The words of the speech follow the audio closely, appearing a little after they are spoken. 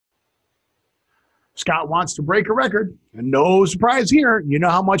Scott wants to break a record, and no surprise here. You know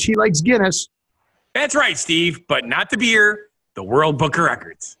how much he likes Guinness. That's right, Steve, but not the beer, the World Book of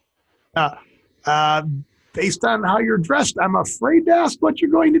Records. Based on how you're dressed, I'm afraid to ask what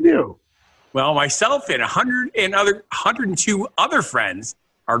you're going to do. Well, myself and 102 other friends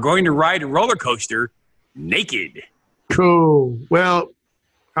are going to ride a roller coaster naked. Cool. Well,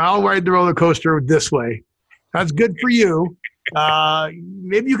 I'll ride the roller coaster this way. That's good for you.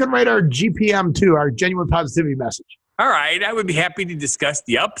 Maybe you can write our GPM too, our genuine positivity message. All right, I would be happy to discuss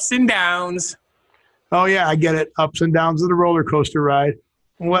the ups and downs. Oh, yeah, I get it. Ups and downs of the roller coaster ride.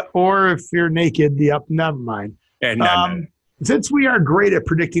 Or if you're naked, never mind. Since we are great at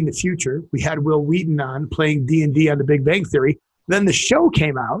predicting the future, we had Will Wheaton on playing D&D on The Big Bang Theory. Then the show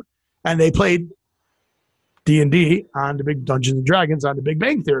came out, and they played D&D on the Big Dungeons and Dragons on The Big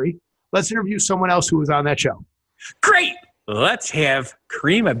Bang Theory. Let's interview someone else who was on that show. Great. Let's have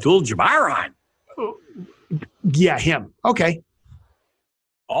Kareem Abdul Jabbar on. Yeah, him. Okay.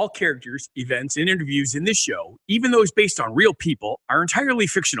 All characters, events, and interviews in this show, even those based on real people, are entirely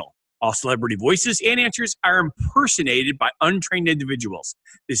fictional. All celebrity voices and answers are impersonated by untrained individuals.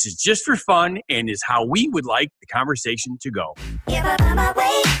 This is just for fun and is how we would like the conversation to go.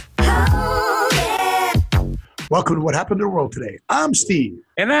 Welcome to What Happened to the World Today. I'm Steve.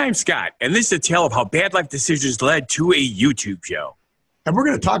 And I'm Scott. And this is a tale of how bad life decisions led to a YouTube show. And we're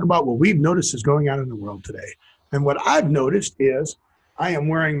going to talk about what we've noticed is going on in the world today. And what I've noticed is I am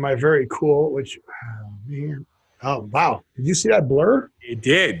wearing my very cool, oh, wow. Did you see that blur? It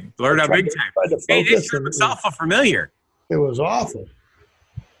did. Blurred out big time. Hey, this shirt looks awful familiar. It was awful.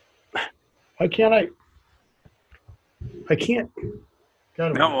 Why can't I? I can't.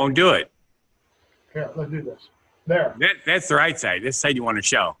 No, won't do it. Here, let's do this. There. That's the right side. This side you want to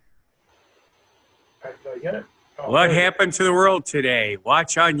show. All right, do I get it? Oh, what happened to the world today?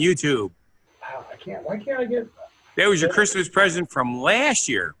 Watch on YouTube. Wow, I can't. Why can't I get? That was your Christmas present from last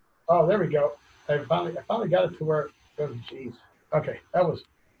year. Oh, there we go. I finally got it to where. Oh, jeez. Okay, that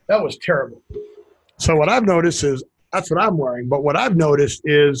was terrible. So what I've noticed is that's what I'm wearing. But what I've noticed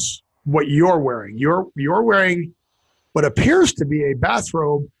is what you're wearing. You're wearing what appears to be a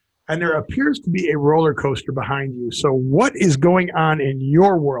bathrobe, and there appears to be a roller coaster behind you. So what is going on in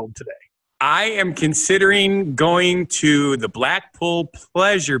your world today? I am considering going to the Blackpool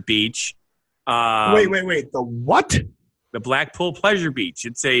Pleasure Beach. Wait. The what? The Blackpool Pleasure Beach.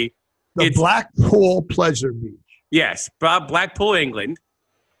 It's Blackpool Pleasure Beach. Yes, Blackpool, England.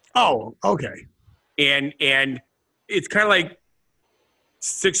 Oh, okay. And it's kind of like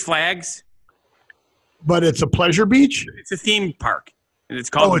Six Flags. But it's a pleasure beach? It's a theme park, and it's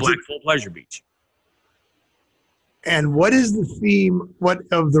called the Blackpool Pleasure Beach. And what is the theme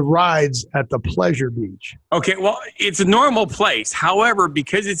of the rides at the pleasure beach? Okay, well, it's a normal place. However,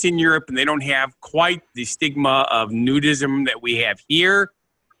 because it's in Europe and they don't have quite the stigma of nudism that we have here,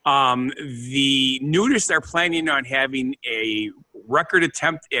 the nudists are planning on having a record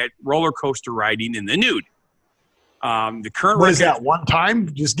attempt at roller coaster riding in the nude. The current what is that? One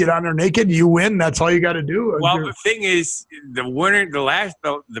time, just get on there naked, you win. That's all you got to do. Well, the thing is, the winner,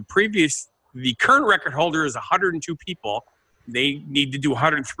 the current record holder is 102 people. They need to do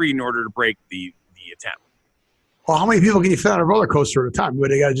 103 in order to break the attempt. Well, how many people can you fit on a roller coaster at a time?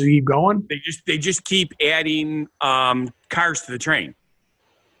 They got to just keep going. They just keep adding cars to the train.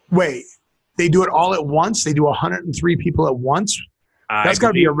 Wait, they do it all at once? They do 103 people at once? That's got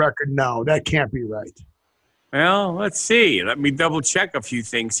to be a record. No, that can't be right. Well, let's see. Let me double check a few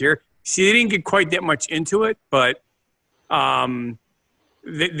things here. See, they didn't get quite that much into it, but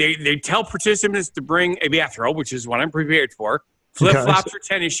they tell participants to bring a bathrobe, which is what I'm prepared for, flip-flops or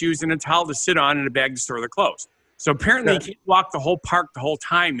tennis shoes, and a towel to sit on, and a bag to store their clothes. So apparently you can't walk the whole park the whole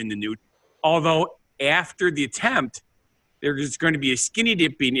time in the nude, although after the attempt, there's going to be a skinny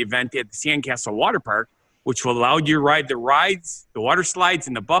dipping event at the Sandcastle Water Park, which will allow you to ride the rides, the water slides,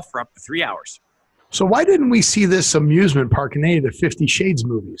 and the buff for up to 3 hours. So why didn't we see this amusement park in any of the 50 Shades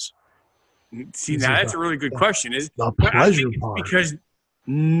movies? See, now that's a really good question. The pleasure park. Because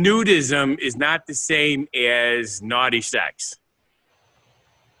nudism is not the same as naughty sex.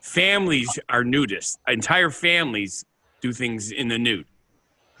 Families are nudists. Entire families do things in the nude.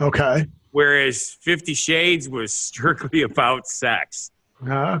 Okay. Whereas 50 Shades was strictly about sex.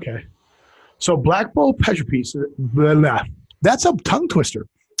 Okay. So Blackpool Pleasure Beach, that's a tongue twister.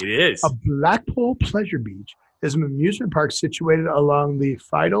 It is. A Blackpool Pleasure Beach is an amusement park situated along the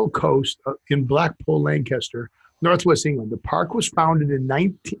Fidel coast in Blackpool, Lancaster, Northwest England. The park was founded in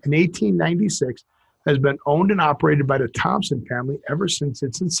 1896, has been owned and operated by the Thompson family ever since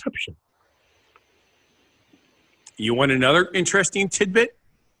its inception. You want another interesting tidbit?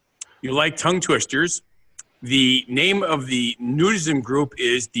 You like tongue twisters. The name of the nudism group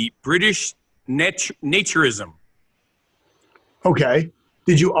is the British Naturism. Okay.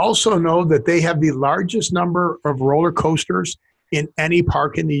 Did you also know that they have the largest number of roller coasters in any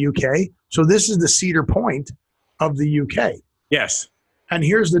park in the UK? So this is the Cedar Point of the UK. Yes. And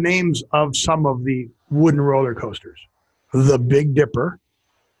here's the names of some of the wooden roller coasters. The Big Dipper,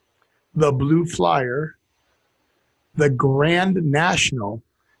 the Blue Flyer, the Grand National,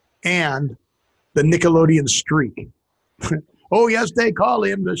 and the Nickelodeon Streak. Oh, yes, they call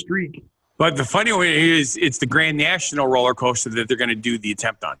him the Streak. But the funny one is it's the Grand National roller coaster that they're going to do the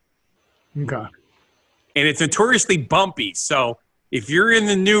attempt on. Okay. And it's notoriously bumpy. So if you're in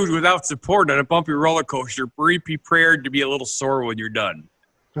the nude without support on a bumpy roller coaster, be prepared to be a little sore when you're done.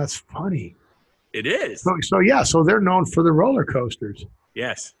 That's funny. It is. So they're known for the roller coasters.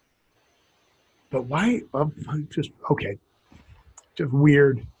 Yes. But why? Just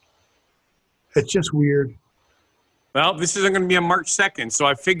weird. It's just weird. Well, this isn't going to be on March 2nd, so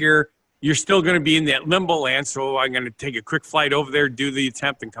I figure you're still going to be in that limbo land, so I'm going to take a quick flight over there, do the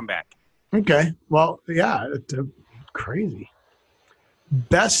attempt, and come back. Okay. Well, yeah, it's crazy.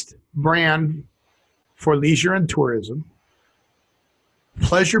 Best brand for leisure and tourism.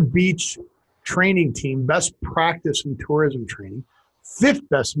 Pleasure Beach training team, best practice in tourism training. 5th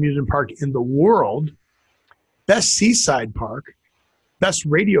best amusement park in the world. Best seaside park. Best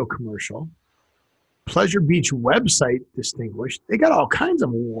radio commercial. Pleasure Beach website distinguished. They got all kinds of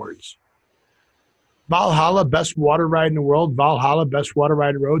awards. Valhalla, best water ride in the world. Valhalla, best water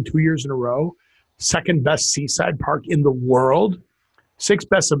ride in the road 2 years in a row. 2nd best seaside park in the world. 6th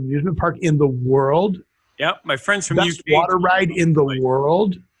best amusement park in the world. Yep, my friends from best UK. Water ride in the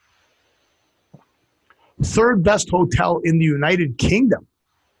world. 3rd best hotel in the United Kingdom.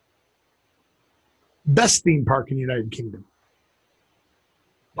 Best theme park in the United Kingdom.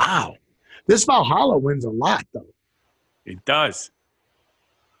 Wow. This Valhalla wins a lot, though. It does.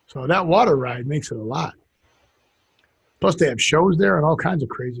 So that water ride makes it a lot. Plus, they have shows there and all kinds of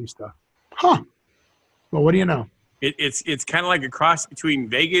crazy stuff. Huh. Well, what do you know? It's kind of like a cross between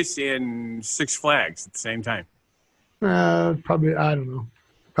Vegas and Six Flags at the same time. Probably, I don't know.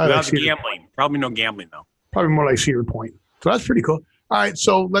 Probably Without like the gambling. Probably no gambling, though. Probably more like Cedar Point. So that's pretty cool. All right,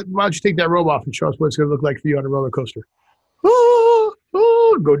 so why don't you take that robe off and show us what it's going to look like for you on a roller coaster. Ooh,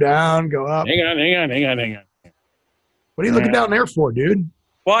 go down, go up. Hang on. What are you looking down there for, dude?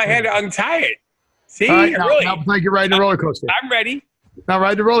 Well, I had to untie it. See? All right, now like you're riding a roller coaster. I'm ready. Now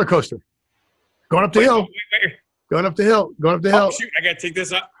ride the roller coaster. Going up the hill. Wait. Going up the hill. Oh, shoot, I got to take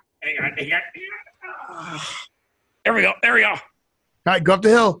this up. Hang on. There we go. All right, go up the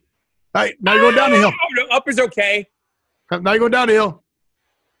hill. All right, now you're going down the hill. Oh, no, up is okay. Now you're going down the hill.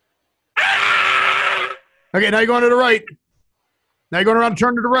 Okay, now you're going to the right. Now you're going around,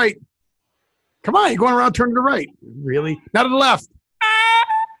 turn to the right. Come on, you're going around, turn to the right. Really? Now to the left.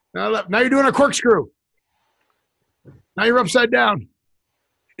 Now you're doing a corkscrew. Now you're upside down.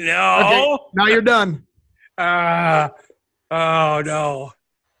 No. Okay, now you're done. Oh, no.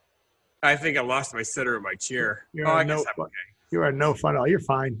 I think I lost my center of my chair. I guess I'm okay. You are no fun at all. You're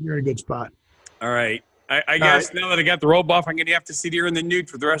fine. You're in a good spot. All right. I guess now that I got the robe off, I'm going to have to sit here in the nude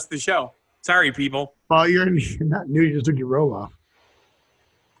for the rest of the show. Sorry, people. Well, you're not nude. You just took your robe off.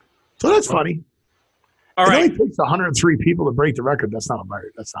 So that's funny. All right. It only takes 103 people to break the record. That's not a lot.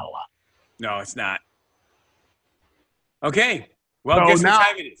 No, it's not. Okay. Well, guess what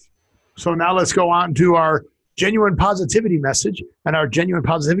time it is. So now let's go on to our genuine positivity message. And our genuine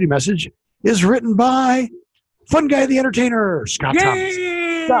positivity message is written by Funguy the Entertainer, Scott Thomas.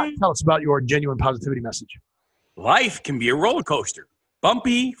 Scott, tell us about your genuine positivity message. Life can be a roller coaster.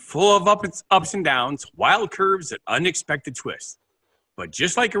 Bumpy, full of ups and downs, wild curves, and unexpected twists. But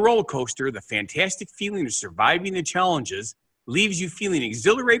just like a roller coaster, the fantastic feeling of surviving the challenges leaves you feeling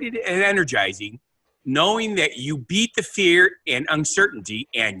exhilarated and energizing, knowing that you beat the fear and uncertainty,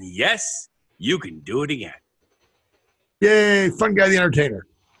 and yes, you can do it again. Yay, Funguy the Entertainer.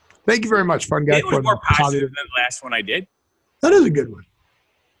 Thank you very much, Funguy. It was more positive than the last one I did. That is a good one.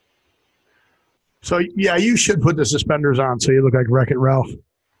 So, yeah, you should put the suspenders on so you look like Wreck-It Ralph.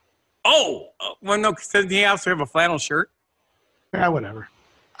 Oh, well, no, doesn't he also have a flannel shirt? Yeah, whatever.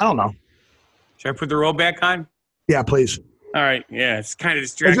 I don't know. Should I put the robe back on? Yeah, please. All right. Yeah, it's kind of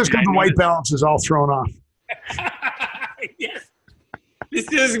distracting. It's just because the white balance is all thrown off. Yes.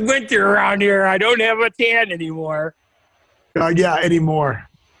 This is winter around here. I don't have a tan anymore. Yeah, anymore.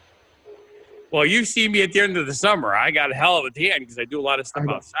 Well, you see me at the end of the summer. I got a hell of a tan because I do a lot of stuff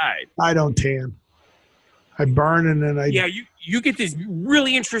outside. I don't tan. I burn and then I... Yeah, you get this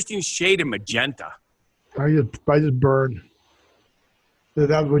really interesting shade of magenta. I just burn.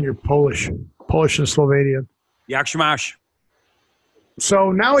 That was when you're Polish and Slovenian. Jak się masz?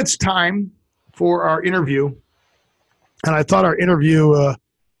 So now it's time for our interview. And I thought our interview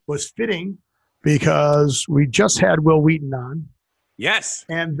was fitting because we just had Will Wheaton on. Yes.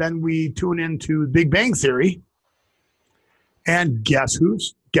 And then we tune into Big Bang Theory. And guess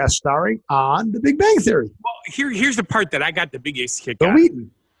who's guest starring on The Big Bang Theory? Well, here's the part that I got the biggest kick out of. Will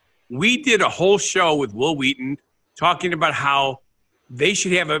Wheaton. We did a whole show with Will Wheaton talking about how they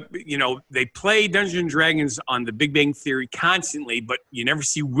should have they play Dungeons and Dragons on The Big Bang Theory constantly, but you never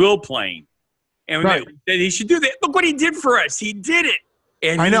see Will playing. And right. That he should do that. Look what he did for us. He did it.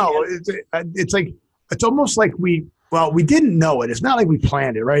 And I know. It's almost like we didn't know it. It's not like we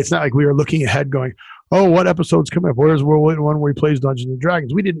planned it, right? It's not like we were looking ahead going, oh, what episode's coming up? Where's Will Wheaton one where he plays Dungeons and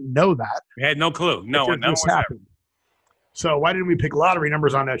Dragons? We didn't know that. We had no clue. No, it just happened. So why didn't we pick lottery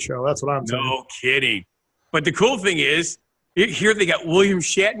numbers on that show? That's what I'm saying. No kidding. But the cool thing is, here they got William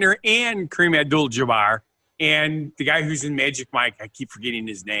Shatner and Kareem Abdul Jabbar, and the guy who's in Magic Mike. I keep forgetting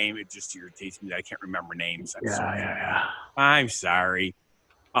his name. It just irritates me that I can't remember names. I'm sorry.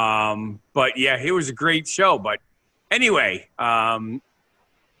 But yeah, it was a great show. But anyway, Kareem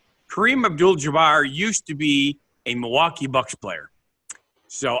Abdul Jabbar used to be a Milwaukee Bucks player.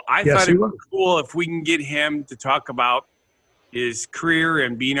 So I thought it would be cool if we can get him to talk about his career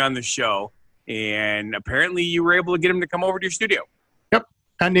and being on the show. And apparently you were able to get him to come over to your studio. Yep.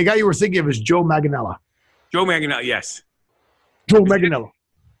 And the guy you were thinking of is Joe Manganiello. Joe Manganiello, yes. Joe Manganiello.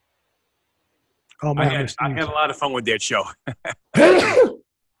 Oh, man. I had a lot of fun with that show.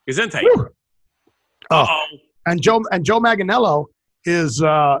 Isn't he? Oh. And Joe Manganiello is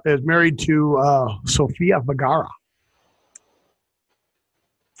married to Sofia Vergara.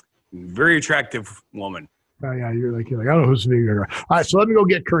 Very attractive woman. Oh, yeah, you're like, I don't know who's Sofia Vergara. All right, so let me go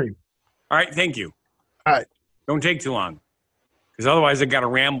get Kareem. All right, thank you. All right. Don't take too long, because otherwise I got to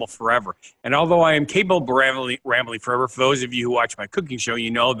ramble forever. And although I am capable of rambling forever, for those of you who watch my cooking show, you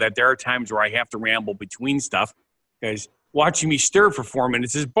know that there are times where I have to ramble between stuff, because watching me stir for 4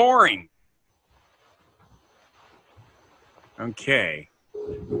 minutes is boring. Okay.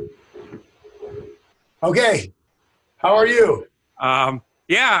 Okay. How are you?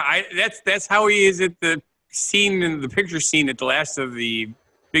 Yeah, that's how he is at the scene in the picture scene at the last of the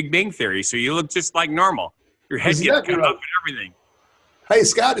Big Bang Theory. So you look just like normal. Your head gets cut up and everything. Hey,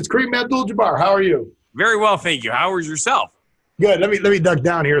 Scott, it's Kareem Abdul Jabbar. How are you? Very well, thank you. How is yourself? Good. Let me duck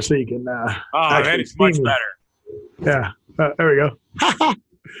down here so you can. That is much better. Yeah. There we go.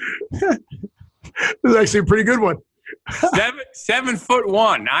 This is actually a pretty good one.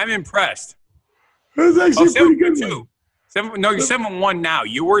 7'1". I'm impressed. This is actually a pretty good one. You're 7'1" now.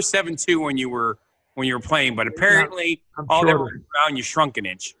 You were 7'2" when you were playing, but apparently all that around you shrunk an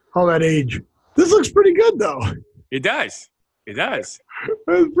inch. All that age. This looks pretty good, though. It does. It does.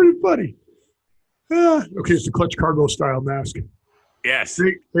 That's pretty funny. Okay, it's the Clutch Cargo style mask. Yes.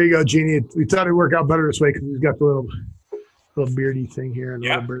 There you go, Jeannie. We thought it'd work out better this way because he's got the little beardy thing here. And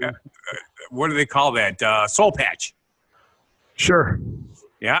what do they call that? Soul patch. Sure.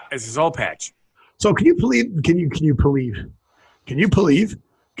 Yeah, it's a soul patch. So can you believe that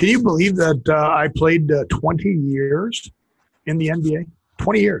I played 20 years in the NBA?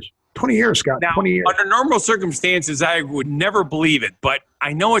 20 years. 20 years, Scott. Now, 20 years. Under normal circumstances, I would never believe it, but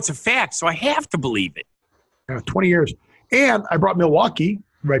I know it's a fact, so I have to believe it. 20 years. And I brought Milwaukee,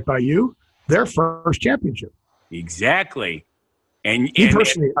 right by you, their first championship. Exactly. And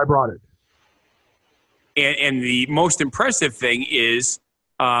personally, I brought it. And the most impressive thing is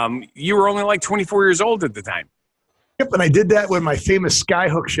you were only like 24 years old at the time. Yep, and I did that with my famous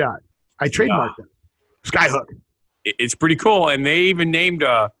skyhook shot. I trademarked it. Skyhook. It's pretty cool. And they even named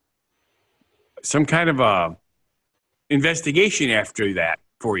some kind of a investigation after that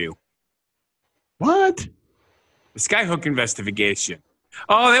for you. What? The skyhook investigation.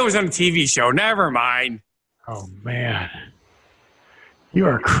 Oh, that was on a TV show. Never mind. Oh, man. You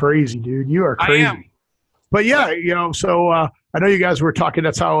are crazy, dude. You are crazy. I am. But yeah, so I know you guys were talking.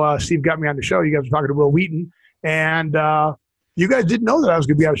 That's how Steve got me on the show. You guys were talking to Will Wheaton. And you guys didn't know that I was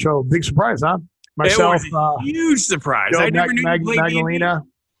going to be on the show. Big surprise, huh? Myself. It was a huge surprise. Joe I never knew you played Magdalena.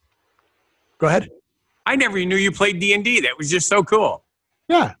 D&D. Go ahead. I never knew you played D&D. That was just so cool.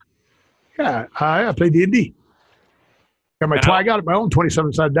 Yeah. Yeah. I played D&D. I got my own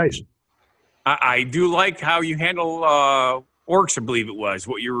 27-sided dice. I do like how you handle orcs, I believe it was,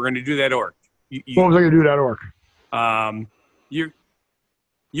 what you were going to do that orc. What was I going to do that orc?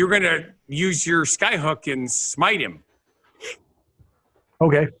 You're going to use your skyhook and smite him.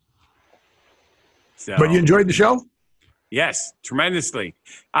 Okay. So, but you enjoyed the show? Yes, tremendously.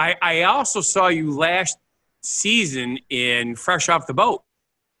 I also saw you last season in Fresh Off the Boat.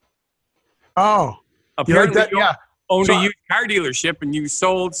 Oh, apparently, you like that? Yeah. Owned a used car dealership, and you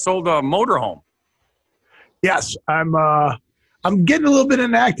sold a motorhome. Yes, I'm getting a little bit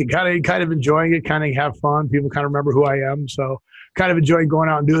into acting, kind of enjoying it, kind of have fun. People kind of remember who I am, so kind of enjoying going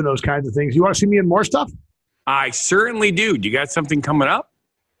out and doing those kinds of things. You want to see me in more stuff? I certainly do. Do you got something coming up?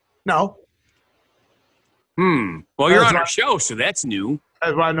 No. Well, you're on our show, so that's new.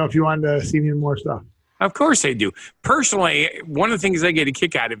 I want to know if you wanted to see me in more stuff. Of course I do. Personally, one of the things I get a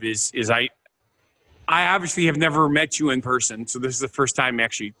kick out of is I obviously have never met you in person, so this is the first time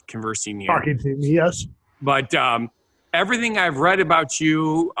actually conversing here. Talking to me, yes. But everything I've read about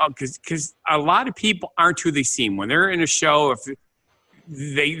you, because a lot of people aren't who they seem. When they're in a show, if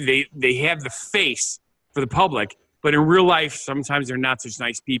they have the face for the public, but in real life, sometimes they're not such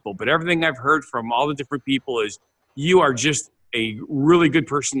nice people. But everything I've heard from all the different people is you are just a really good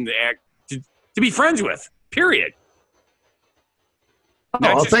person to be friends with, period.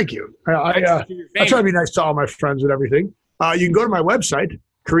 Oh, thank you. I try to be nice to all my friends and everything. You can go to my website,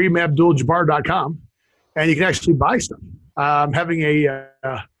 KareemAbdulJabbar.com, and you can actually buy stuff. I'm having a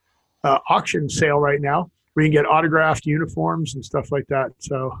auction sale right now where you can get autographed uniforms and stuff like that.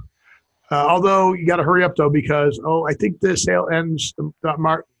 So, although you got to hurry up though, because I think the sale ends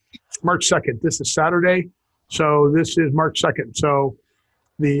March 2nd. This is Saturday, so this is March 2nd. So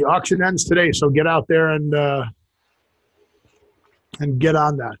the auction ends today. So get out there and get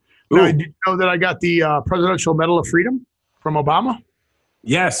on that. Now, did you know that I got the Presidential Medal of Freedom from Obama?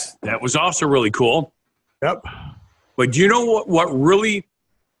 Yes, that was also really cool. Yep. But do you know what really,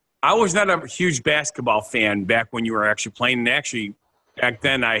 I was not a huge basketball fan back when you were actually playing. And actually, back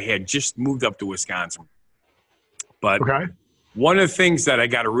then I had just moved up to Wisconsin. But one of the things that I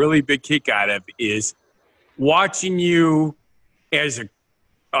got a really big kick out of is watching you as a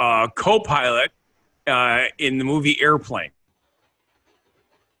co-pilot in the movie Airplane.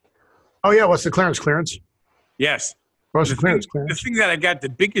 Oh, yeah. What's the clearance? Yes. What's the clearance? The thing that I got the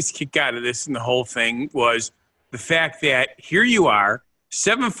biggest kick out of this and the whole thing was the fact that here you are,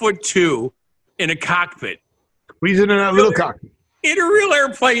 7'2" in a cockpit. He's in a little cockpit. In a real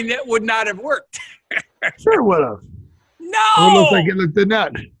airplane, that would not have worked. Sure it would have. No! It looked like it looked in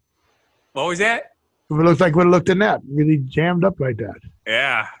that. What was that? It looked like it would have looked in that. Really jammed up like that.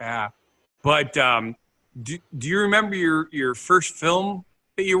 Yeah. But do you remember your first film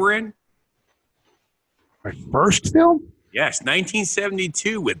that you were in? My first film? Yes,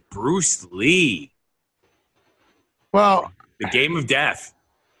 1972 with Bruce Lee. Well, The Game of Death.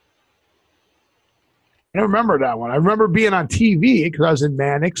 I don't remember that one. I remember being on TV because I was in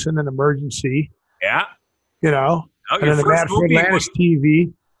Mannix and then Emergency. Yeah. And then the Manfred Landis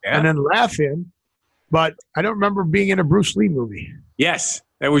TV, and then Laugh-In. But I don't remember being in a Bruce Lee movie. Yes,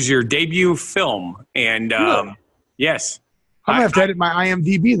 that was your debut film. And yes. I'm going to have to edit my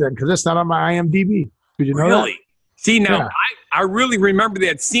IMDb then because that's not on my IMDb. Did you know that? See, now, I really remember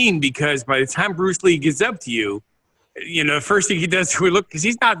that scene because by the time Bruce Lee gets up to you, the first thing he does, because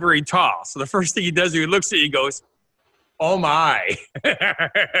he's not very tall. So the first thing he does, he looks at you and goes, oh, my.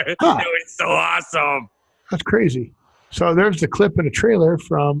 It was so awesome. That's crazy. So there's the clip in a trailer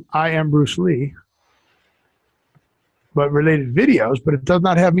from I Am Bruce Lee, but related videos, but it does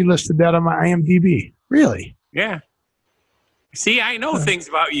not have me listed that on my IMDb. Really? Yeah. See, I know things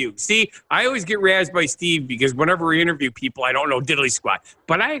about you. See, I always get razzed by Steve because whenever we interview people, I don't know diddly squat.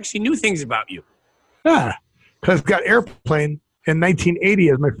 But I actually knew things about you. Yeah, because it's got Airplane in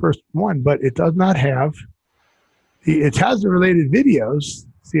 1980 as my first one, but it does not have it has the related videos,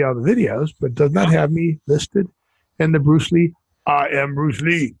 see all the videos, but does not have me listed in the Bruce Lee, I Am Bruce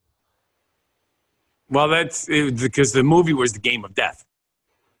Lee. Well, that's because the movie was The Game of Death.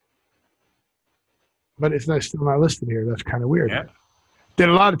 But it's still not listed here. That's kind of weird. Yeah. Did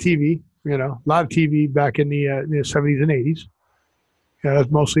a lot of TV, a lot of TV back in the 70s and 80s. Yeah,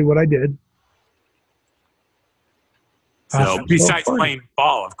 that's mostly what I did. So besides playing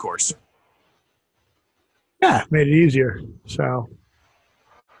ball, of course. Yeah, made it easier. So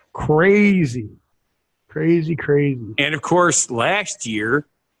crazy. And of course, last year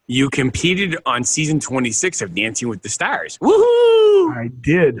you competed on season 26 of Dancing with the Stars. Woohoo! I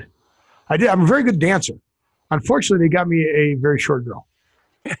did. I'm a very good dancer. Unfortunately, they got me a very short girl.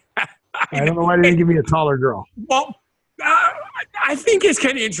 I don't know why they didn't give me a taller girl. Well, I think it's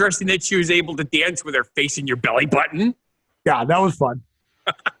kind of interesting that she was able to dance with her face in your belly button. Yeah, that was fun.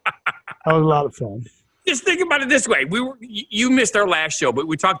 That was a lot of fun. Just think about it this way. You missed our last show, but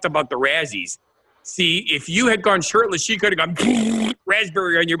we talked about the Razzies. See, if you had gone shirtless, she could have gone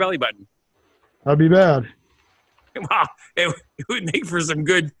raspberry on your belly button. That'd be bad. Wow, it would make for some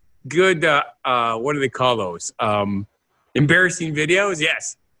good good. What do they call those? Embarrassing videos.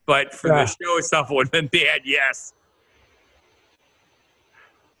 Yes, but for the show itself, it would have been bad. Yes.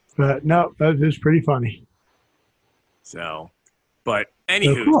 But no, that is pretty funny. So, but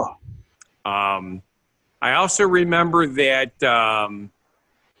anywho, cool. I also remember that.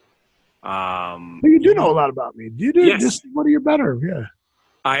 You do know a lot about me. You do. Yes. Just what are you better? Yeah.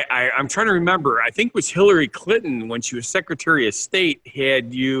 I'm trying to remember. I think it was Hillary Clinton when she was Secretary of State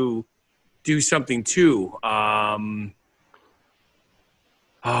had you do something too. Oh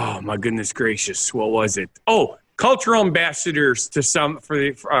my goodness gracious, what was it? Oh, cultural ambassadors to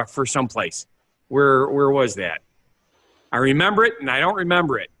for some place. Where was that? I remember it and I don't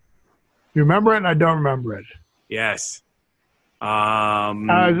remember it. You remember it and I don't remember it. Yes.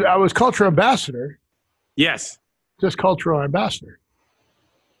 I was cultural ambassador. Yes. Just cultural ambassador.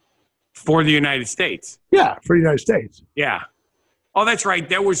 For the United States. Yeah, for the United States. Yeah. Oh, that's right.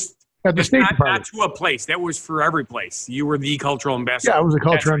 That was at the State Department. Not to a place. That was for every place. You were the cultural ambassador. Yeah, I was a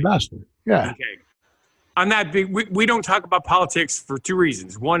cultural ambassador. Yeah. Okay. I'm not big. We don't talk about politics for two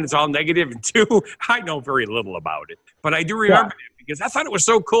reasons. One, it's all negative, and two, I know very little about it. But I do remember it because I thought it was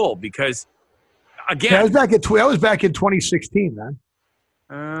so cool because, again. I was back in 2016, man.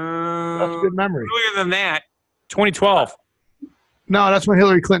 That's a good memory. Earlier than that, 2012. No, that's when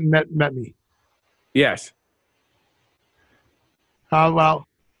Hillary Clinton met me. Yes. Well,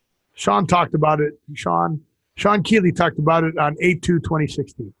 Sean talked about it. Sean Keeley talked about it on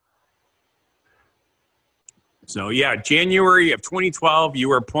 8/2/2016. So, yeah, January of 2012, you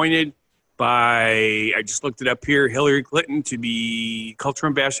were appointed by, I just looked it up here, Hillary Clinton to be cultural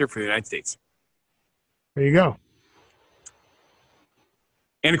ambassador for the United States. There you go.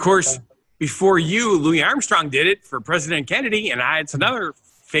 And, of course, before you, Louis Armstrong did it for President Kennedy, and it's another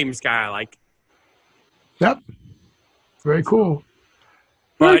famous guy I like. Yep. Very cool.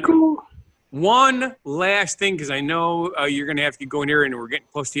 Very cool. One last thing, because I know you're going to have to go in here, and we're getting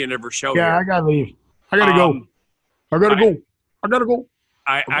close to the end of our show. Yeah, here. I got to leave. I got to go. I got to go.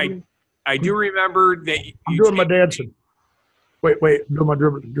 I do remember that I'm doing my dancing. Wait. I'm doing my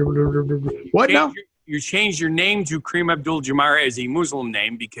dribble. What now? You changed your name to Kareem Abdul Jabbar as a Muslim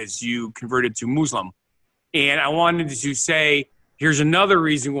name because you converted to Muslim. And I wanted to say, here's another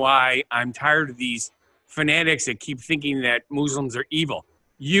reason why I'm tired of these fanatics that keep thinking that Muslims are evil.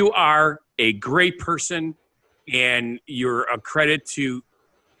 You are a great person, and you're a credit to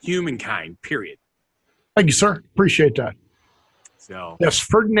humankind, period. Thank you, sir. Appreciate that. So yes,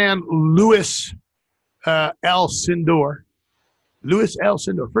 Ferdinand Louis L. Sindor. Louis L.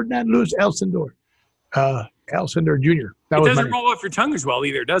 Sindor. Ferdinand Louis L. Sindor. L. Sindor Jr. It doesn't roll off your tongue as well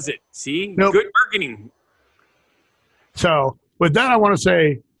either, does it? See? Nope. Good marketing. So with that, I want to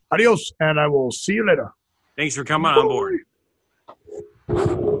say adios, and I will see you later. Thanks for coming on board.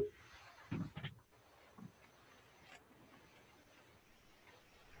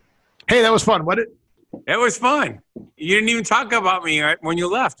 Hey, that was fun, wasn't it? It was fun. You didn't even talk about me when you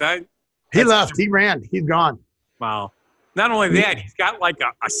left. He left. He ran. He's gone. Wow. Not only that, he's got like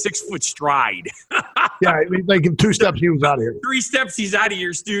a 6-foot stride. Yeah, like in 2 steps, he was out of here. 3 steps, he's out of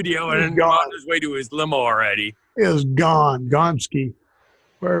your studio and on his way to his limo already. He is gone. Gonski.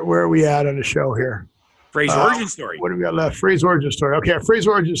 Where are we at on the show here? Phrase origin story. What do we got left? Phrase origin story. Okay, our phrase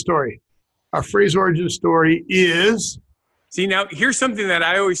origin story. Our phrase origin story is. See, now here's something that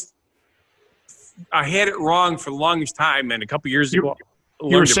I had it wrong for the longest time, and a couple years ago.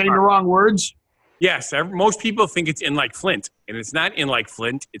 You were saying the wrong words? Yes. Most people think it's in like Flint, and it's not in like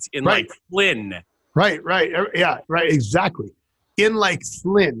Flint. It's in like Flynn. Right. Yeah, right, exactly. In like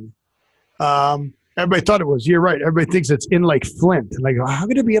Flynn. Everybody thought it was. You're right. Everybody thinks it's in like Flint. And like, how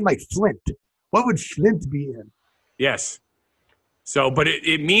could it be in like Flint? What would Flint be in? Yes. So, but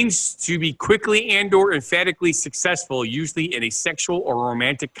it means to be quickly and or emphatically successful, usually in a sexual or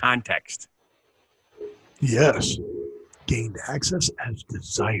romantic context. Yes. Gained access as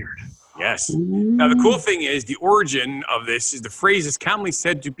desired. Yes. Now, the cool thing is the origin of this is the phrase is commonly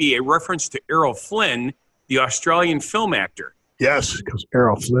said to be a reference to Errol Flynn, the Australian film actor. Yes, because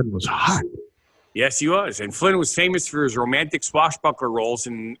Errol Flynn was hot. Yes, he was. And Flynn was famous for his romantic swashbuckler roles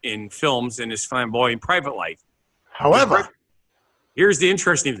in films and his flamboyant private life. However, here's the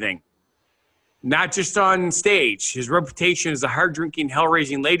interesting thing. Not just on stage, his reputation as a hard-drinking,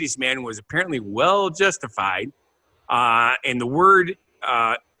 hell-raising ladies' man was apparently well justified. And the word,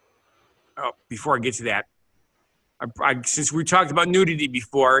 before I get to that, since we talked about nudity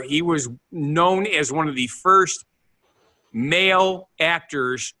before, he was known as one of the first male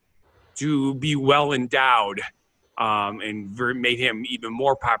actors to be well endowed, and made him even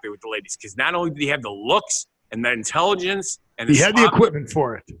more popular with the ladies. Because not only did he have the looks and the intelligence And he had the equipment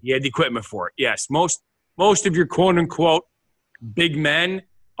for it. He had the equipment for it. Yes, most of your quote unquote big men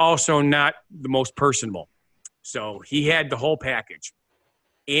also not the most personable. So he had the whole package.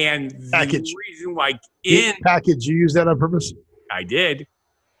 And the reason why package, you use that on purpose? I did.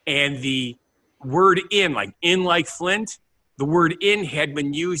 And the word like Flint, the word in had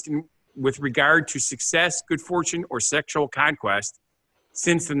been used with regard to success, good fortune, or sexual conquest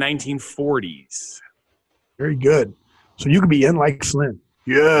since the 1940s. Very good. So you could be in like Flynn.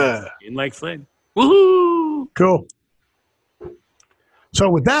 Yeah. In like Flynn. Woohoo! Cool. So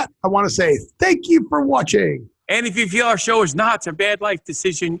with that, I want to say thank you for watching. And if you feel our show is not a bad life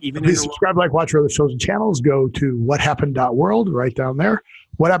decision, please subscribe, like, watch our other shows and channels. Go to whathappened.world right down there.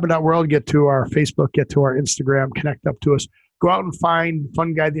 Whathappened.world. Get to our Facebook, get to our Instagram, connect up to us. Go out and find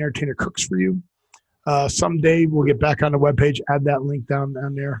Funguy the Entertainer cooks for you. Someday we'll get back on the webpage, add that link down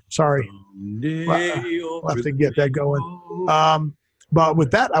there. Sorry. We'll have to get that going. But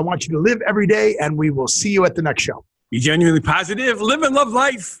with that, I want you to live every day, and we will see you at the next show. Be genuinely positive, live and love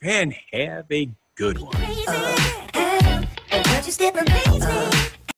life, and have a good one.